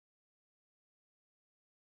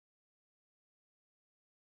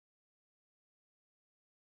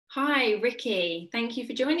Hi, Ricky. Thank you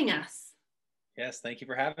for joining us. Yes, thank you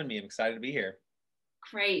for having me. I'm excited to be here.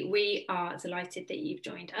 Great. We are delighted that you've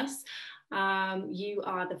joined us. You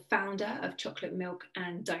are the founder of Chocolate Milk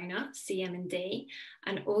and Donut, CM&D,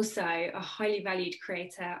 and also a highly valued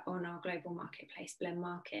creator on our global marketplace, Blend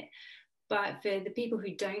Market. But for the people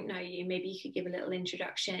who don't know you, maybe you could give a little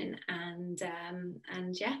introduction and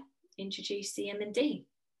yeah, introduce CM&D.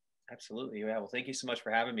 Absolutely. Yeah. Well, thank you so much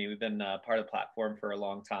for having me. We've been part of the platform for a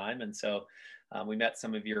long time. And so we met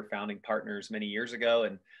some of your founding partners many years ago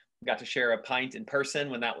and got to share a pint in person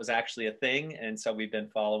when that was actually a thing. And so we've been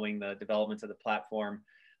following the development of the platform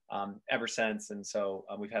ever since. And so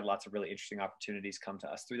we've had lots of really interesting opportunities come to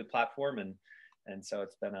us through the platform. And so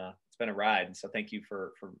it's been a ride. And so thank you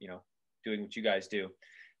for doing what you guys do.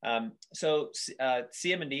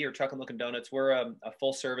 CM&D, or Chocolate Milk and Donuts, we're a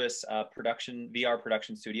full service VR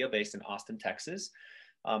production studio based in Austin, Texas.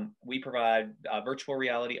 We provide virtual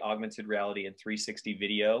reality, augmented reality, and 360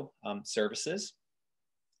 video services.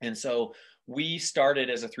 And so we started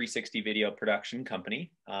as a 360 video production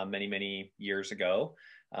company many years ago.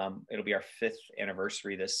 It'll be our 5th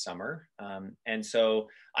anniversary this summer. And so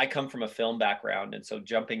I come from a film background. And so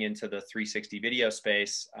jumping into the 360 video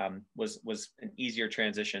space was an easier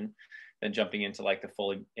transition than jumping into like the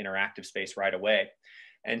fully interactive space right away.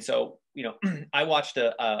 And so, I watched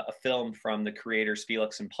a film from the creators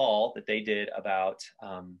Felix and Paul that they did about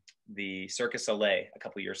the Circus Soleil a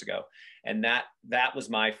couple of years ago, and that was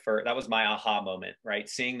my aha moment, right?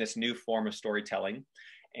 Seeing this new form of storytelling,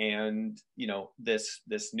 and this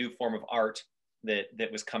new form of art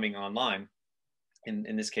that was coming online.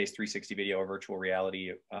 In this case, 360 video or virtual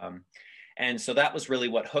reality, and so that was really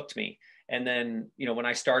what hooked me. And then, when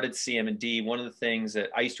I started CM&D, one of the things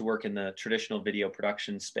that I used to work in the traditional video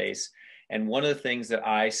production space, and one of the things that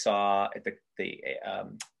I saw at the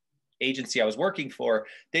agency I was working for,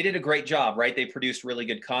 they did a great job, right? They produced really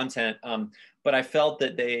good content, but I felt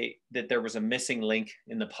that there was a missing link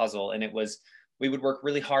in the puzzle, and it was we would work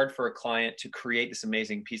really hard for a client to create this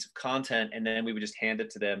amazing piece of content, and then we would just hand it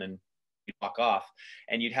to them and walk off,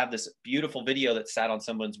 and you'd have this beautiful video that sat on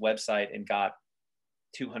someone's website and got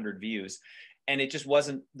 200 views, and it just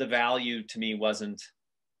wasn't, the value to me wasn't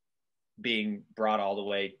being brought all the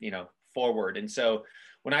way forward. And so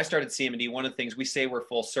when I started CM&D, one of the things we say, we're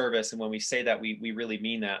full service, and when we say that, we really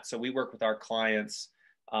mean that. So we work with our clients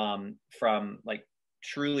from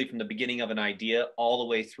truly from the beginning of an idea all the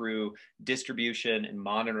way through distribution and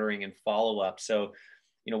monitoring and follow-up. So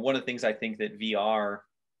one of the things I think that VR,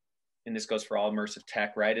 and this goes for all immersive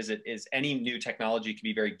tech, right, is any new technology can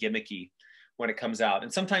be very gimmicky when it comes out.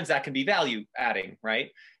 And sometimes that can be value adding,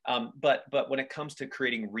 right? But when it comes to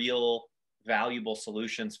creating real valuable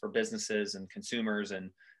solutions for businesses and consumers and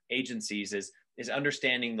agencies, is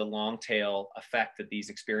understanding the long tail effect that these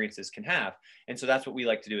experiences can have. And so that's what we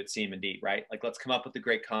like to do at CM&D, right? Like, let's come up with a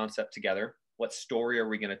great concept together. What story are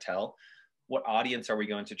we going to tell? What audience are we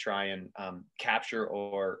going to try and capture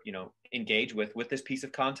or engage with this piece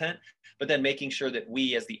of content? But then making sure that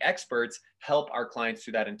we, as the experts, help our clients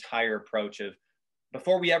through that entire approach of,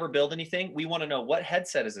 before we ever build anything, we want to know, what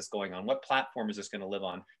headset is this going on? What platform is this going to live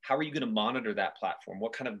on? How are you going to monitor that platform?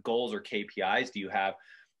 What kind of goals or KPIs do you have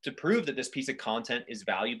to prove that this piece of content is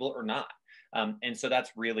valuable or not? And so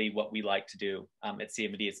that's really what we like to do at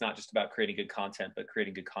CM&D. It's not just about creating good content, but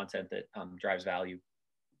creating good content that drives value.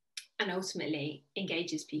 And ultimately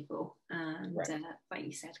engages people. And right. Like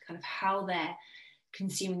you said, kind of how they're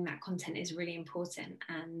consuming that content is really important.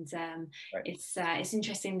 And right. It's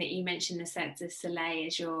interesting that you mentioned the Cirque du Soleil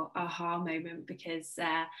as your aha moment, because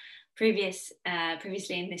previously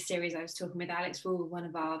in this series I was talking with Alex Rule, one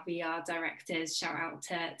of our VR directors. Shout out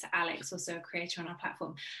to Alex, also a creator on our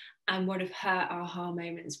platform, and one of her aha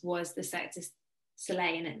moments was the Cirque du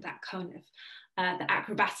Soleil, and that kind of the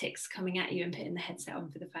acrobatics coming at you and putting the headset on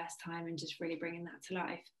for the first time and just really bringing that to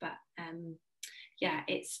life. But yeah,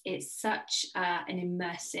 it's such an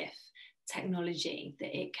immersive technology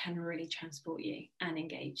that it can really transport you and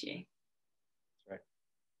engage you. Right.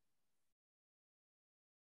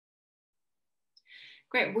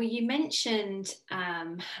 Great. Well, you mentioned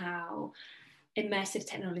how immersive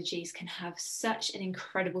technologies can have such an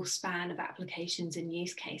incredible span of applications and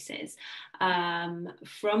use cases,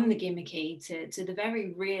 from the gimmicky to the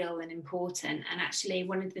very real and important. And actually,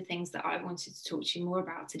 one of the things that I wanted to talk to you more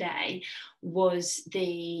about today was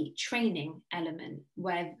the training element,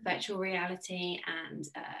 where virtual reality and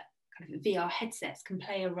kind of VR headsets can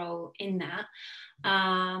play a role in that,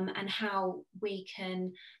 and how we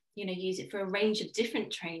can use it for a range of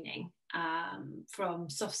different training, from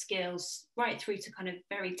soft skills right through to kind of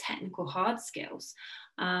very technical hard skills.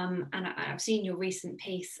 And I've seen your recent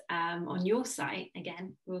piece on your site.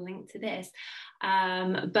 Again, we'll link to this.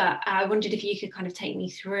 But I wondered if you could kind of take me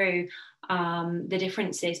through the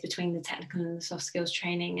differences between the technical and the soft skills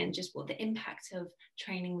training, and just what the impact of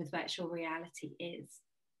training with virtual reality is.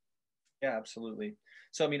 Yeah, absolutely.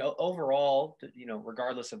 So, I mean, overall,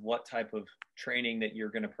 regardless of what type of training that you're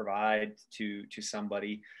going to provide to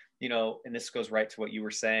somebody, and this goes right to what you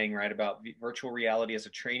were saying, right, about virtual reality as a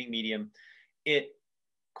training medium. It,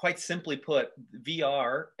 quite simply put,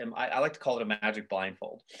 VR, and I like to call it a magic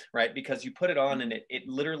blindfold, right? Because you put it on and it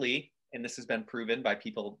literally, and this has been proven by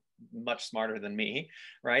people much smarter than me,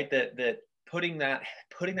 right? That putting that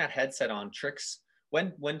headset on tricks,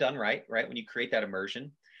 when done right, when you create that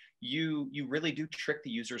immersion, you really do trick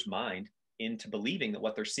the user's mind into believing that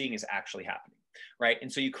what they're seeing is actually happening, right?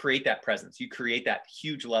 And so you create that presence, you create that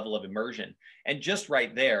huge level of immersion. And just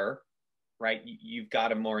right there, right, you've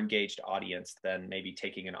got a more engaged audience than maybe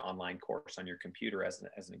taking an online course on your computer, as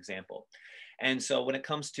an example. And so when it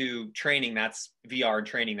comes to training, that's VR and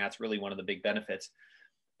training, that's really one of the big benefits.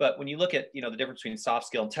 But when you look at, the difference between soft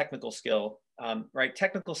skill and technical skill, right,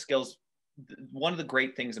 technical skills, one of the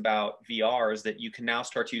great things about VR is that you can now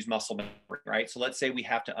start to use muscle memory, right? So let's say we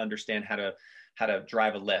have to understand how to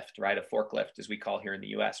drive a lift, right? A forklift, as we call here in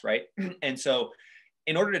the US, right? And so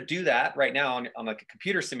in order to do that right now on like a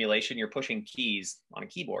computer simulation, you're pushing keys on a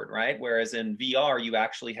keyboard, right? Whereas in VR, you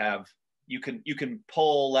actually have, you can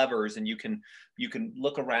pull levers and you can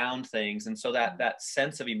look around things. And so that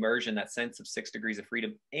sense of immersion, that sense of 6 degrees of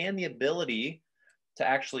freedom, and the ability to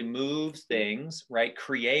actually move things, right,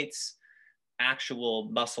 creates actual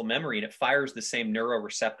muscle memory, and it fires the same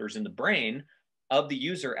neuroreceptors in the brain of the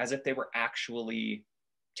user as if they were actually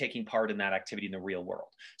taking part in that activity in the real world.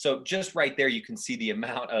 So just right there, you can see the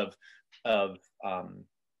amount of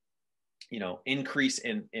increase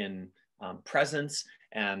in presence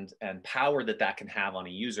and power that can have on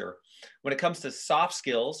a user. When it comes to soft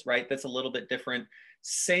skills, right, that's a little bit different.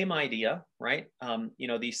 Same idea, right?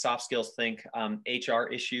 These soft skills, think HR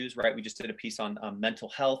issues, right? We just did a piece on mental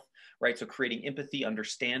health, right? So creating empathy,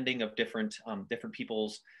 understanding of different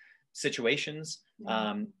people's situations.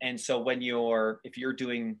 And so if you're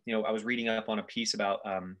doing, I was reading up on a piece about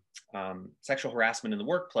sexual harassment in the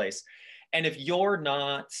workplace. And if you're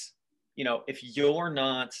not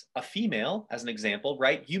a female, as an example,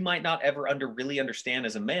 right, you might not ever really understand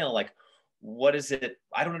as a male, like, what is it?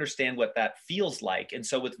 I don't understand what that feels like. And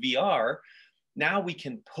so with VR, now we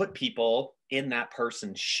can put people in that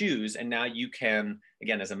person's shoes. And now you can,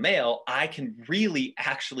 again, as a male, I can really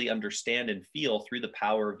actually understand and feel through the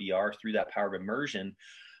power of VR, through that power of immersion.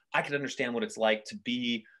 I can understand what it's like to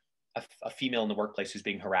be a female in the workplace who's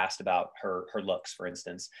being harassed about her looks, for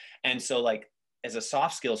instance. And so, like, as a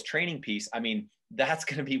soft skills training piece, I mean, that's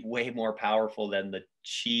going to be way more powerful than the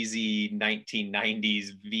cheesy 1990s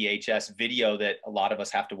VHS video that a lot of us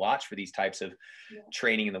have to watch for these types of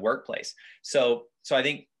training in the workplace. So I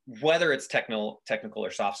think whether it's technical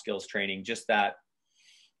or soft skills training, just that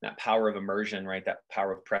power of immersion, right? That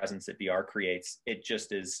power of presence that VR creates,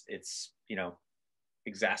 it's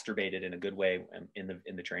exacerbated in a good way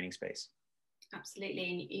in the training space. Absolutely.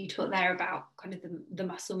 And you talked there about kind of the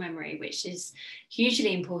muscle memory, which is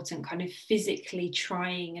hugely important, kind of physically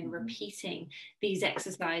trying and repeating these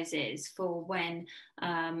exercises for when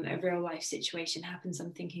a real life situation happens.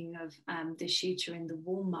 I'm thinking of the shooter in the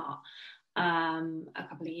Walmart a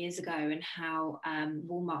couple of years ago, and how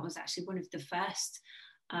Walmart was actually one of the first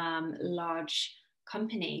large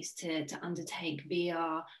companies to undertake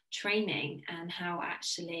VR training, and how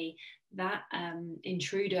actually that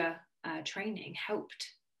intruder training helped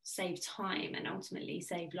save time and ultimately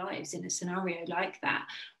save lives in a scenario like that,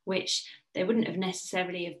 which they wouldn't have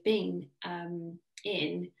necessarily have been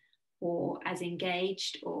in, or as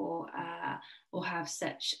engaged, or have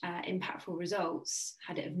such impactful results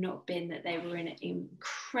had it have not been that they were in an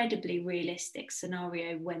incredibly realistic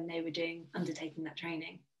scenario when they were undertaking that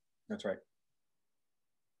training. That's right.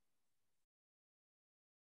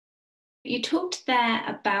 You talked there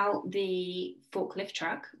about the forklift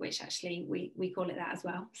truck, which actually we call it that as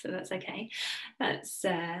well, so that's okay. That's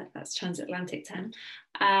transatlantic term.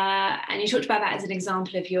 And you talked about that as an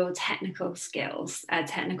example of your technical skills,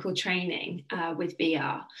 technical training with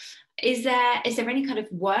VR. Is there any kind of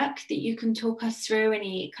work that you can talk us through?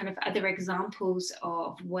 Any kind of other examples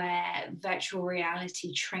of where virtual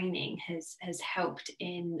reality training has helped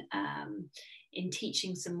in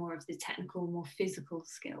teaching some more of the technical, more physical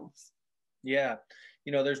skills? Yeah.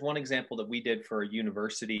 There's one example that we did for a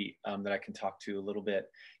university that I can talk to a little bit.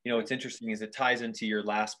 What's interesting is it ties into your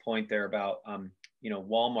last point there about,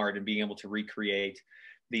 Walmart and being able to recreate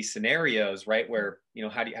these scenarios, right? Where,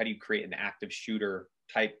 how do you create an active shooter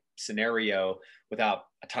type scenario without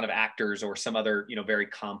a ton of actors or some other, very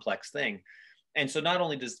complex thing. And so not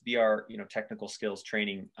only does VR, technical skills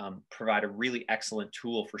training provide a really excellent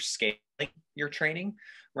tool for scaling your training,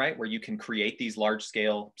 right? Where you can create these large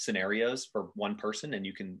scale scenarios for one person and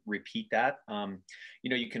you can repeat that.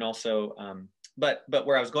 You can also, but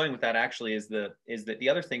where I was going with that actually is that the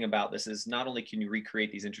other thing about this is not only can you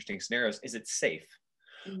recreate these interesting scenarios, is it's safe.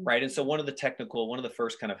 Right. And so one of the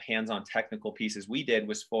first kind of hands-on technical pieces we did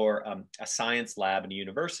was for a science lab in a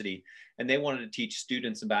university. And they wanted to teach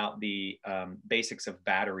students about the basics of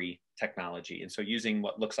battery technology. And so using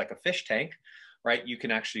what looks like a fish tank, right, you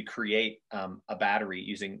can actually create a battery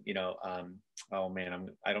using, oh man,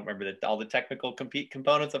 I don't remember all the technical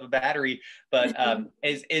components of a battery, but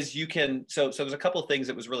is you can, so there's a couple of things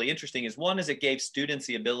that was really interesting is one is it gave students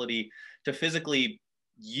the ability to physically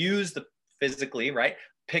use right,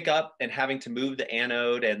 pick up and having to move the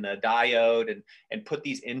anode and the diode and put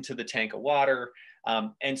these into the tank of water.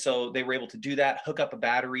 And so they were able to do that, hook up a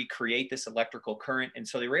battery, create this electrical current. And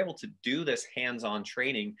so they were able to do this hands-on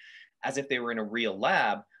training as if they were in a real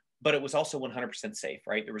lab, but it was also 100% safe,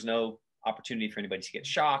 right? There was no opportunity for anybody to get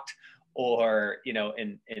shocked or,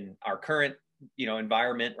 in our current,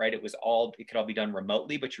 environment, right? It could all be done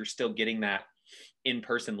remotely, but you're still getting that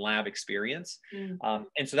in-person lab experience.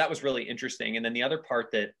 And so that was really interesting. And then the other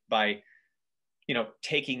part that by,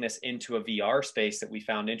 taking this into a VR space that we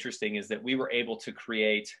found interesting is that we were able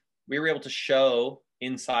to show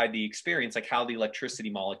inside the experience, like how the electricity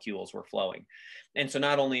molecules were flowing. And so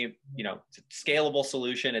not only, it's a scalable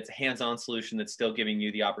solution, it's a hands-on solution that's still giving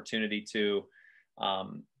you the opportunity to,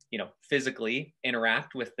 physically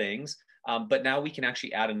interact with things. But now we can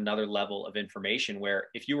actually add another level of information where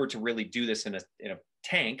if you were to really do this in a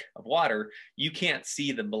tank of water, you can't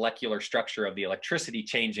see the molecular structure of the electricity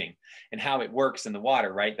changing and how it works in the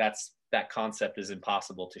water, right? That concept is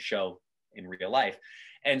impossible to show in real life.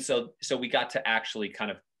 And so we got to actually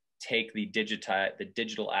kind of take the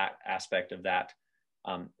digital aspect of that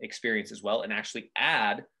experience as well and actually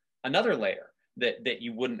add another layer that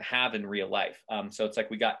you wouldn't have in real life. So it's like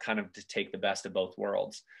we got kind of to take the best of both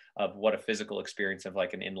worlds of what a physical experience of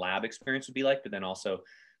like an in-lab experience would be like, but then also,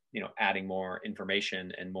 adding more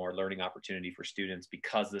information and more learning opportunity for students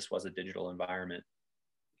because this was a digital environment.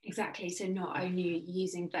 Exactly. So not only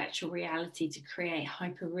using virtual reality to create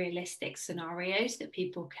hyper realistic scenarios that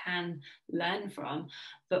people can learn from,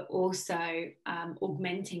 but also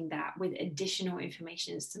augmenting that with additional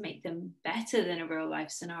information to make them better than a real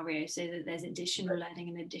life scenario so that there's additional learning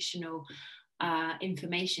and additional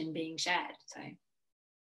information being shared. So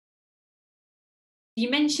you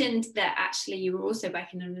mentioned that actually you were also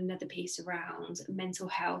working on another piece around mental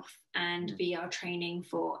health and VR training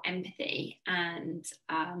for empathy. And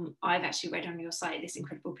I've actually read on your site this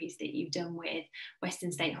incredible piece that you've done with Western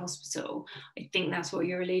State Hospital. I think that's what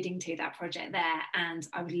you're alluding to, that project there. And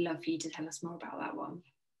I would love for you to tell us more about that one.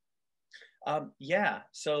 Yeah,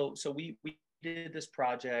 so we did this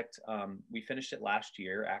project. We finished it last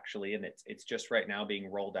year, actually, and it's just right now being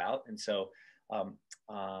rolled out. And so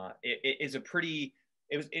it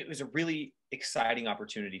was a really exciting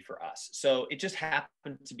opportunity for us. So it just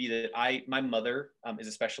happened to be that my mother is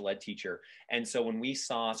a special ed teacher. And so when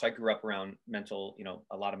so I grew up around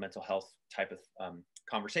a lot of mental health type of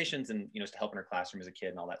conversations and, to help in her classroom as a kid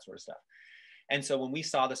and all that sort of stuff. And so when we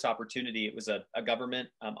saw this opportunity, it was a government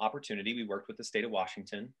opportunity. We worked with the state of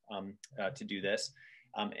Washington to do this.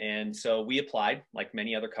 And so we applied like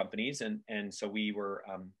many other companies. And so we were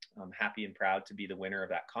happy and proud to be the winner of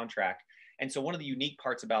that contract. And so one of the unique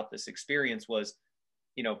parts about this experience was,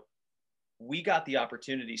 we got the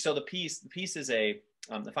opportunity. So the piece is the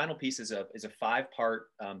final piece is a 5-part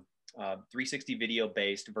 360 video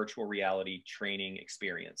based virtual reality training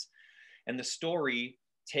experience. And the story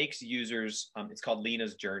takes users, it's called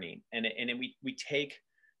Lena's Journey. And we take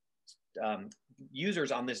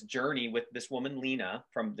users on this journey with this woman, Lena,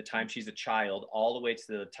 from the time she's a child all the way to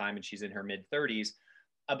the time and she's in her mid 30s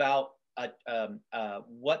about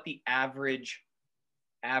what the average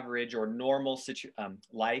or normal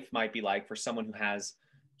life might be like for someone who has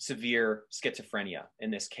severe schizophrenia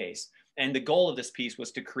in this case. And the goal of this piece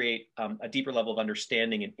was to create a deeper level of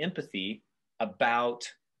understanding and empathy about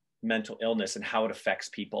mental illness and how it affects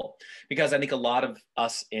people. Because I think a lot of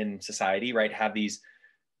us in society, right, have these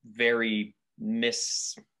very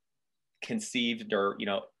misconceived or,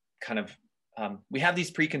 kind of, we have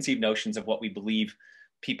these preconceived notions of what we believe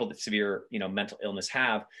people that severe, mental illness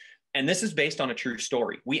have. And this is based on a true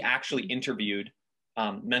story. We actually interviewed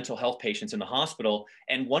mental health patients in the hospital,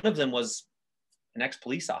 and one of them was an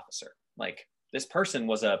ex-police officer. Like, this person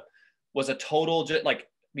was a total,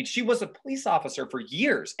 she was a police officer for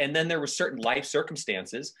years. And then there were certain life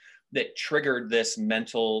circumstances that triggered this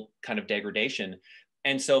mental kind of degradation.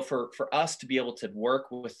 And so for us to be able to work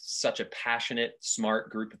with such a passionate, smart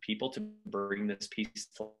group of people to bring this piece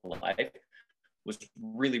to life was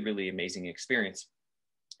really, really amazing experience.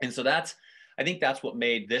 And so I think that's what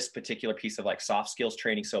made this particular piece of like soft skills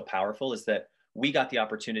training so powerful, is that we got the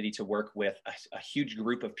opportunity to work with a huge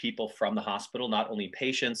group of people from the hospital, not only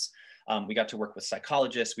patients. We got to work with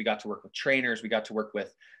psychologists, we got to work with trainers, we got to work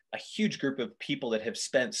with a huge group of people that have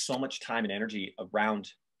spent so much time and energy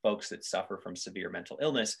around folks that suffer from severe mental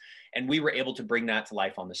illness. And we were able to bring that to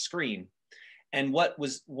life on the screen. And what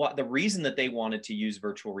the reason that they wanted to use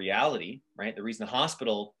virtual reality, right? The reason the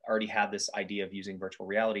hospital already had this idea of using virtual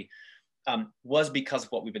reality was because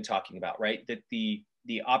of what we've been talking about, right? That the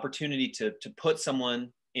opportunity to put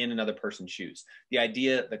someone in another person's shoes, the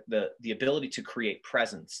idea, the ability to create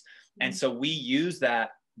presence. And so we use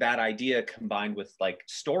that idea combined with like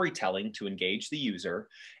storytelling to engage the user,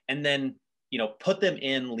 and then, put them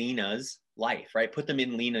in Lena's life, right? Put them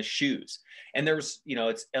in Lena's shoes. And there's,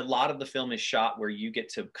 it's a lot of the film is shot where you get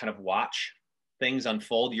to kind of watch things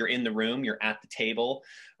unfold. You're in the room, you're at the table,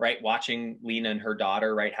 right? Watching Lena and her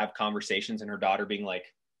daughter, right, have conversations, and her daughter being like,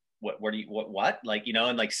 what, like,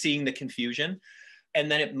 and like seeing the confusion.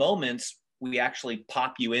 And then at moments, we actually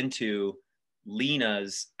pop you into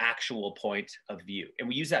Lena's actual point of view. And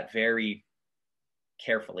we use that very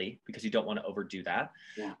carefully because you don't want to overdo that.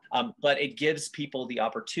 Yeah. But it gives people the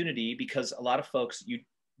opportunity, because a lot of folks,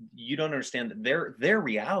 you don't understand that their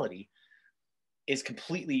reality is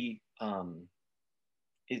completely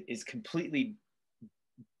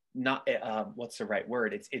not what's the right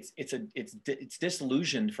word? It's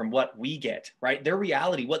disillusioned from what we get, right? Their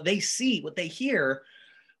reality, what they see, what they hear,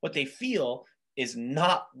 what they feel is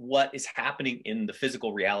not what is happening in the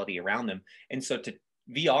physical reality around them. And so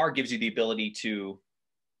VR gives you the ability to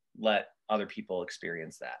let other people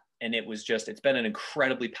experience that. And it's been an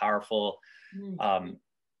incredibly powerful,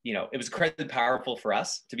 it was incredibly powerful for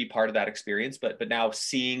us to be part of that experience, but now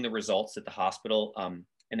seeing the results at the hospital,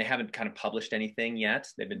 and they haven't kind of published anything yet.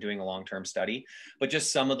 They've been doing a long-term study, but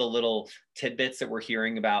just some of the little tidbits that we're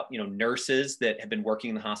hearing about, nurses that have been working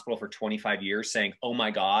in the hospital for 25 years saying, oh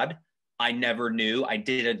my God, I never knew, I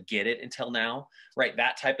didn't get it until now, right?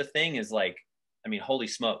 That type of thing is like, holy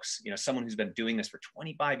smokes, someone who's been doing this for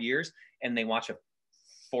 25 years and they watch a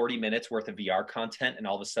 40 minutes worth of VR content and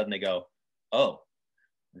all of a sudden they go, oh,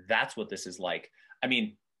 that's what this is like.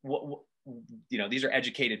 These are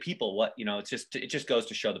educated people. It just goes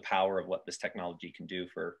to show the power of what this technology can do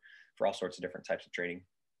for all sorts of different types of training.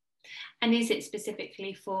 And is it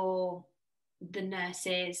specifically for the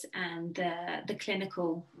nurses and the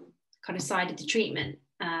clinical kind of side of the treatment,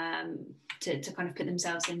 to kind of put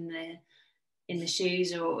themselves in the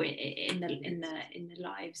shoes or in the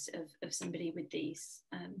lives of somebody with these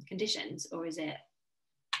conditions, or is it?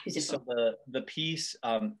 So the piece,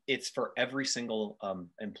 it's for every single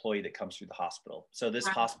employee that comes through the hospital. So this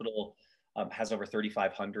hospital has over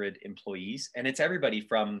 3,500 employees, and it's everybody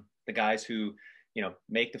from the guys who,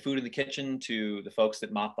 make the food in the kitchen, to the folks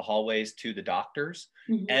that mop the hallways, to the doctors.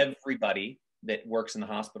 Mm-hmm. Everybody that works in the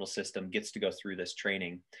hospital system gets to go through this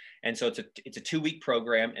training. And so it's a 2-week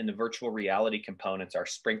program, and the virtual reality components are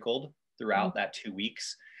sprinkled throughout that 2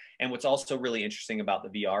 weeks. And what's also really interesting about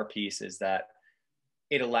the VR piece is that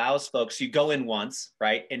it allows folks, you go in once,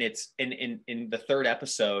 right? And it's in the 3rd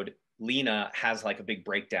episode, Lena has like a big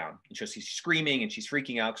breakdown, and so she's screaming and she's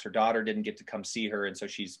freaking out because her daughter didn't get to come see her. And so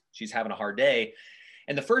she's having a hard day.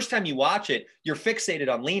 And the first time you watch it, you're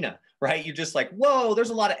fixated on Lena, right? You're just like, whoa, there's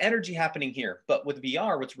a lot of energy happening here. But with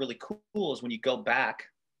VR, what's really cool is when you go back,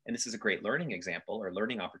 and this is a great learning example or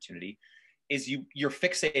learning opportunity, is you're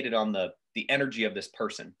fixated on the energy of this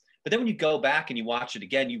person. But then when you go back and you watch it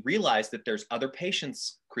again, you realize that there's other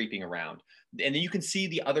patients creeping around. And then you can see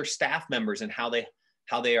the other staff members and how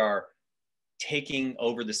they are taking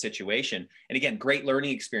over the situation. And again, great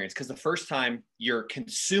learning experience, because the first time you're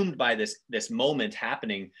consumed by this moment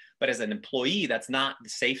happening, but as an employee, that's not the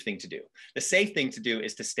safe thing to do. The safe thing to do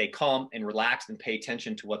is to stay calm and relaxed and pay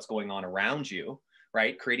attention to what's going on around you,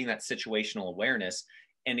 right? Creating that situational awareness.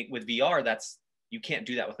 And with VR, you can't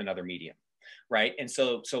do that with another medium, right? And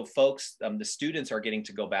so folks, the students are getting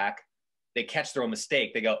to go back. They catch their own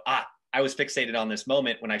mistake. They go, I was fixated on this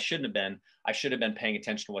moment when I shouldn't have been. I should have been paying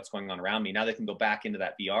attention to what's going on around me. Now they can go back into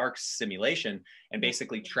that VR simulation and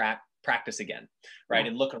basically track practice again, right?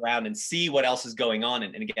 And look around and see what else is going on.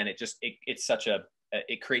 And again, it's such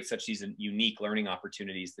it creates such these unique learning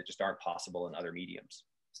opportunities that just aren't possible in other mediums.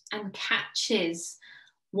 And catches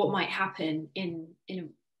what might happen in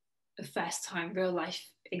a first time real life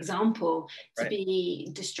example. To be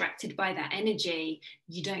distracted by that energy,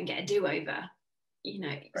 you don't get a do-over, you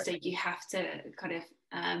know. So you have to kind of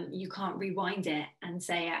you can't rewind it and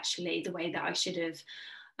say, actually, the way that I should have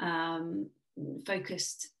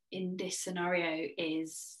focused in this scenario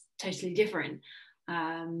is totally different.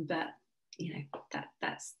 But you know,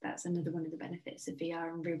 that's another one of the benefits of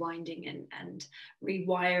VR, and rewinding and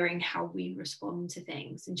rewiring how we respond to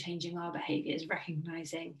things and changing our behaviors,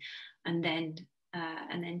 recognizing and then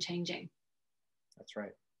changing. That's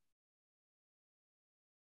right.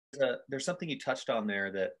 There's something you touched on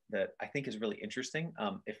there that I think is really interesting.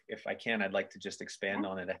 If I can, I'd like to just expand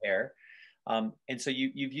on it a hair. And so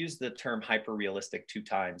you've used the term hyper realistic 2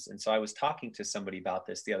 times. And so I was talking to somebody about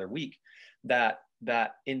this the other week, that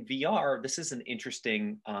in VR, this is an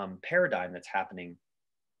interesting paradigm that's happening,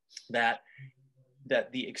 that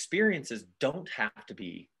the experiences don't have to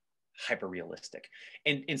be hyper realistic.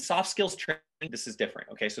 And in soft skills training, this is different.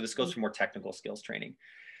 Okay, so this goes for more technical skills training.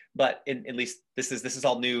 But at least this is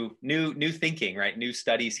all new thinking, right? New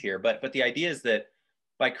studies here. But the idea is that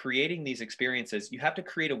by creating these experiences, you have to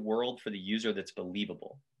create a world for the user that's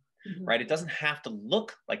believable, right? It doesn't have to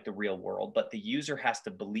look like the real world, but the user has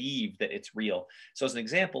to believe that it's real. So as an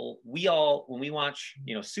example, we all, when we watch,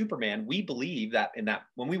 you know, Superman, we believe that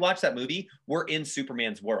when we watch that movie, we're in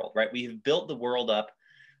Superman's world, right? We have built the world up.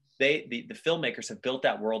 The filmmakers have built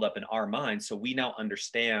that world up in our minds. So we now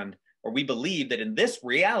understand, or we believe that in this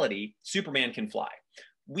reality, Superman can fly.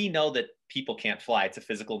 We know that people can't fly. It's a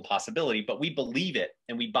physical impossibility, but we believe it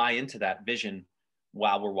and we buy into that vision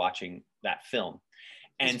while we're watching that film.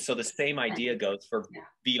 And so the same idea goes for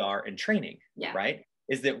VR and training, right?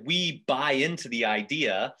 Is that we buy into the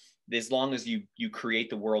idea, as long as you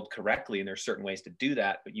create the world correctly, and there's certain ways to do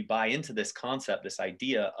that, but you buy into this concept, this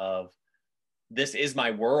idea of, this is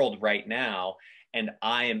my world right now, and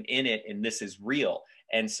I am in it, and this is real.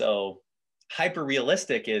 And so hyper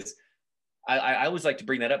realistic is, I always like to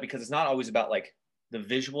bring that up, because it's not always about like the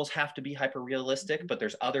visuals have to be hyper realistic, but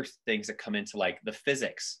there's other things that come into like the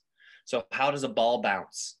physics. So how does a ball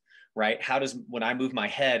bounce, right? When I move my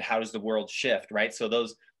head, how does the world shift, right? So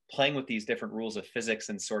those, playing with these different rules of physics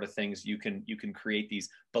and sort of things, you can create these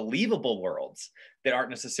believable worlds that aren't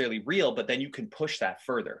necessarily real, but then you can push that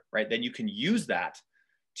further, right? Then you can use that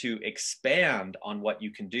to expand on what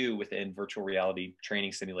you can do within virtual reality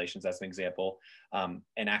training simulations, as an example, and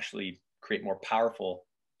actually create more powerful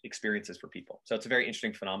experiences for people. So it's a very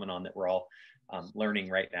interesting phenomenon that we're all learning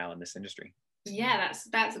right now in this industry. Yeah,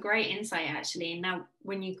 that's a great insight, actually. And now,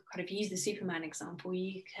 when you kind of use the Superman example,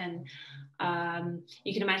 you can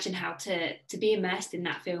imagine how to be immersed in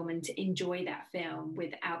that film and to enjoy that film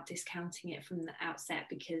without discounting it from the outset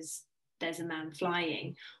because there's a man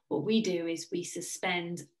flying. What we do is we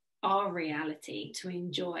suspend our reality to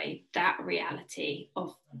enjoy that reality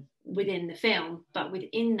of within the film, but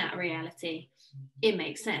within that reality, it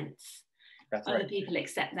makes sense. That's other right. people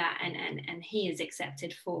accept that, and he is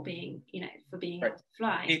accepted for being, you know, for being right. able to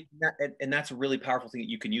fly. And that's a really powerful thing that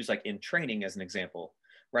you can use, like in training, as an example,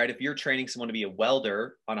 right? If you're training someone to be a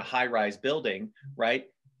welder on a high-rise building, right?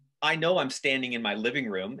 I know I'm standing in my living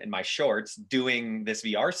room in my shorts doing this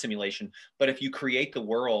VR simulation, but if you create the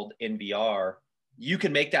world in VR, you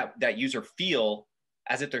can make that user feel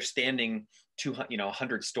as if they're standing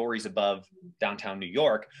 100 stories above downtown New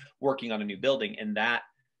York, working on a new building, and that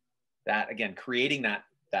again, creating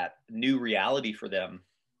that new reality for them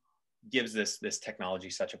gives this technology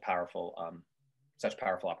such powerful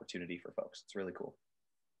opportunity for folks. It's really cool.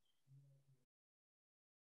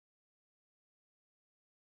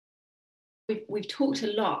 We've talked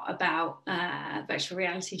a lot about virtual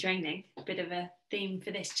reality training, a bit of a theme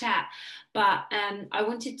for this chat, but I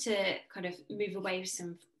wanted to kind of move away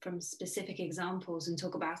from specific examples and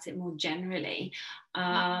talk about it more generally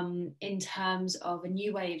in terms of a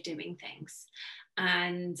new way of doing things.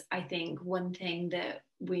 And I think one thing that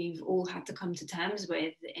we've all had to come to terms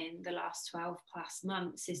with in the last 12 plus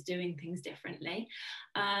months is doing things differently,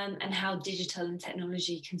 and how digital and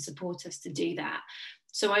technology can support us to do that.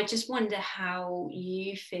 So I just wonder how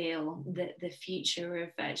you feel that the future of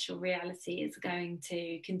virtual reality is going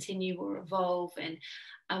to continue or evolve,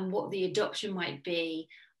 and what the adoption might be,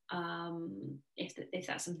 if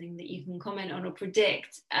that's something that you can comment on or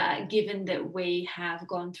predict, given that we have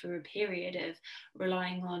gone through a period of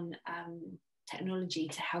relying on technology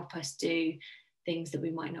to help us do things that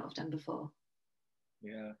we might not have done before.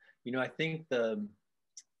 Yeah, I think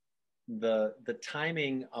the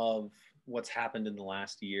timing of what's happened in the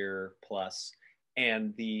last year plus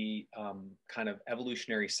and the kind of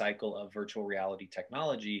evolutionary cycle of virtual reality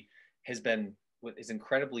technology is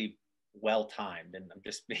incredibly well timed. And I'm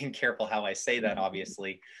just being careful how I say that,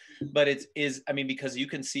 obviously, but I mean, because you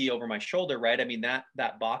can see over my shoulder, right? I mean,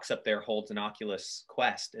 that box up there holds an Oculus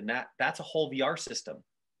Quest, and that's a whole VR system.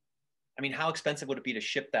 I mean, how expensive would it be to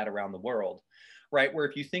ship that around the world? Right? Where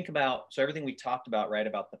if you think about, so everything we talked about, right,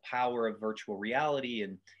 about the power of virtual reality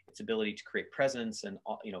and its ability to create presence and,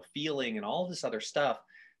 feeling and all this other stuff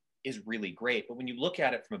is really great. But when you look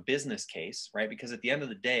at it from a business case, right, because at the end of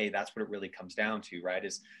the day, that's what it really comes down to, right,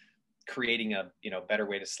 is creating a, better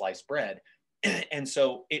way to slice bread. And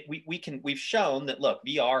so we've shown that, look,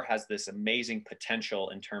 VR has this amazing potential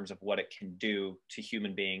in terms of what it can do to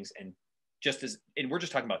human beings. And we're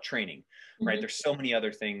just talking about training, right? There's so many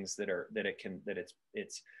other things it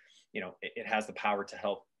has the power to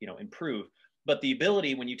help, improve. But the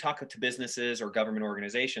ability, when you talk to businesses or government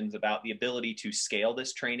organizations about the ability to scale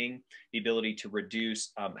this training, the ability to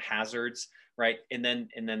reduce hazards, right? And then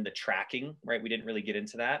the tracking, right? We didn't really get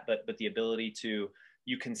into that, but the ability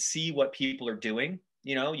you can see what people are doing,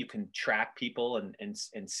 you can track people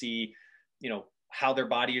and see, how their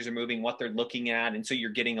bodies are moving, what they're looking at. And so you're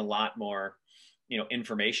getting a lot more,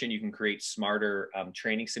 information. You can create smarter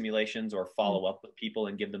training simulations or follow up with people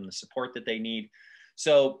and give them the support that they need.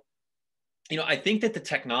 So, I think that the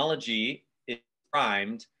technology is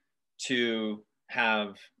primed to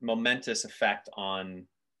have momentous effect on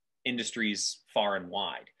industries far and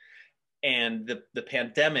wide. And the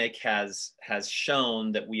pandemic has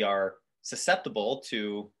shown that we are susceptible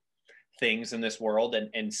to things in this world.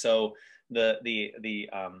 And so the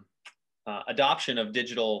adoption of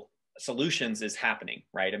digital solutions is happening,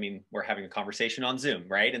 right? I mean, we're having a conversation on Zoom,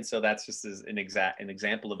 right? And so that's just an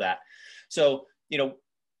example of that. So,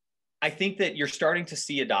 I think that you're starting to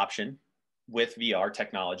see adoption with VR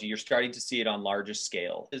technology. You're starting to see it on larger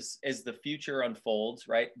scale. As the future unfolds,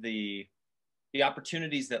 right? The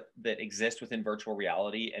opportunities that exist within virtual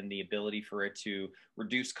reality and the ability for it to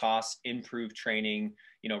reduce costs, improve training,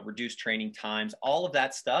 reduce training times, all of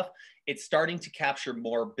that stuff, it's starting to capture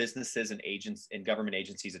more businesses and agents and government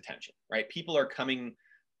agencies' attention, right? People are coming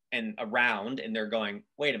around and they're going,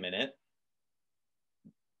 wait a minute,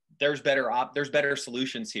 there's better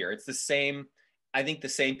solutions here. It's the same, I think the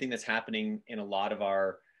same thing that's happening in a lot of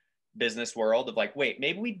our business world of like, wait,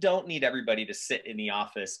 maybe we don't need everybody to sit in the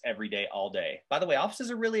office every day, all day. By the way,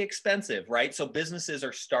 offices are really expensive, right? So businesses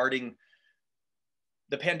are starting,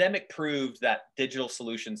 the pandemic proved that digital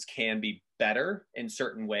solutions can be better in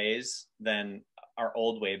certain ways than our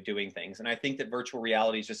old way of doing things. And I think that virtual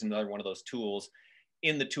reality is just another one of those tools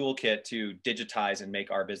in the toolkit to digitize and make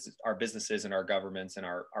our businesses and our governments and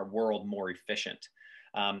our world more efficient.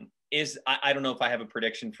 I don't know if I have a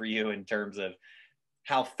prediction for you in terms of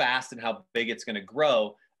how fast and how big it's going to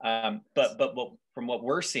grow. But from what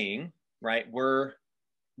we're seeing, right,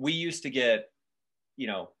 we used to get,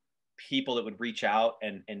 people that would reach out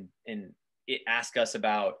and ask us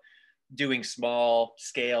about doing small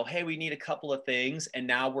scale. Hey, we need a couple of things. And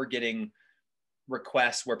now we're getting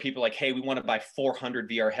requests where people are like, hey, we want to buy 400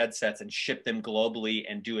 VR headsets and ship them globally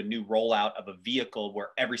and do a new rollout of a vehicle where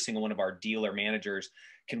every single one of our dealer managers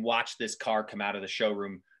can watch this car come out of the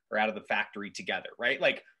showroom or out of the factory together, right?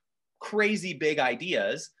 Like crazy big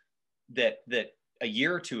ideas that a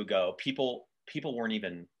year or two ago, people weren't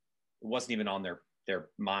even, it wasn't even on their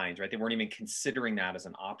minds, right? They weren't even considering that as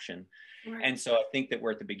an option. Right. And so I think that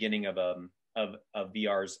we're at the beginning of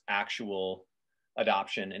VR's actual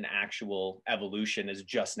adoption and actual evolution is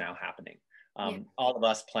just now happening. All of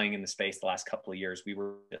us playing in the space the last couple of years,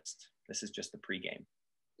 this is just the pregame.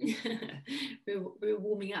 we're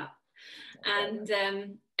warming up. And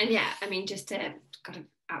yeah, I mean, just to kind of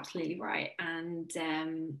absolutely right. And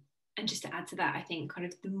just to add to that, I think kind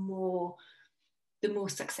of the more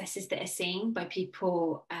successes that are seen by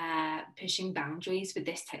people pushing boundaries with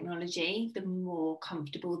this technology, the more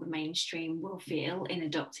comfortable the mainstream will feel in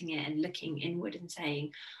adopting it and looking inward and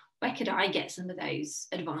saying, where could I get some of those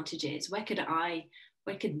advantages? Where could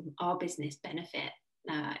our business benefit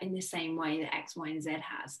in the same way that X, Y, and Z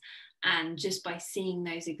has? And just by seeing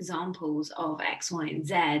those examples of X, Y, and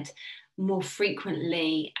Z more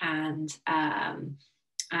frequently and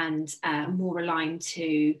more aligned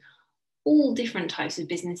to all different types of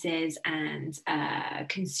businesses and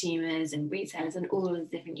consumers and retailers and all of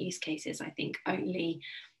the different use cases, I think only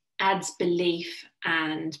adds belief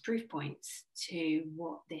and proof points to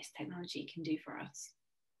what this technology can do for us.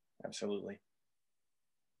 Absolutely.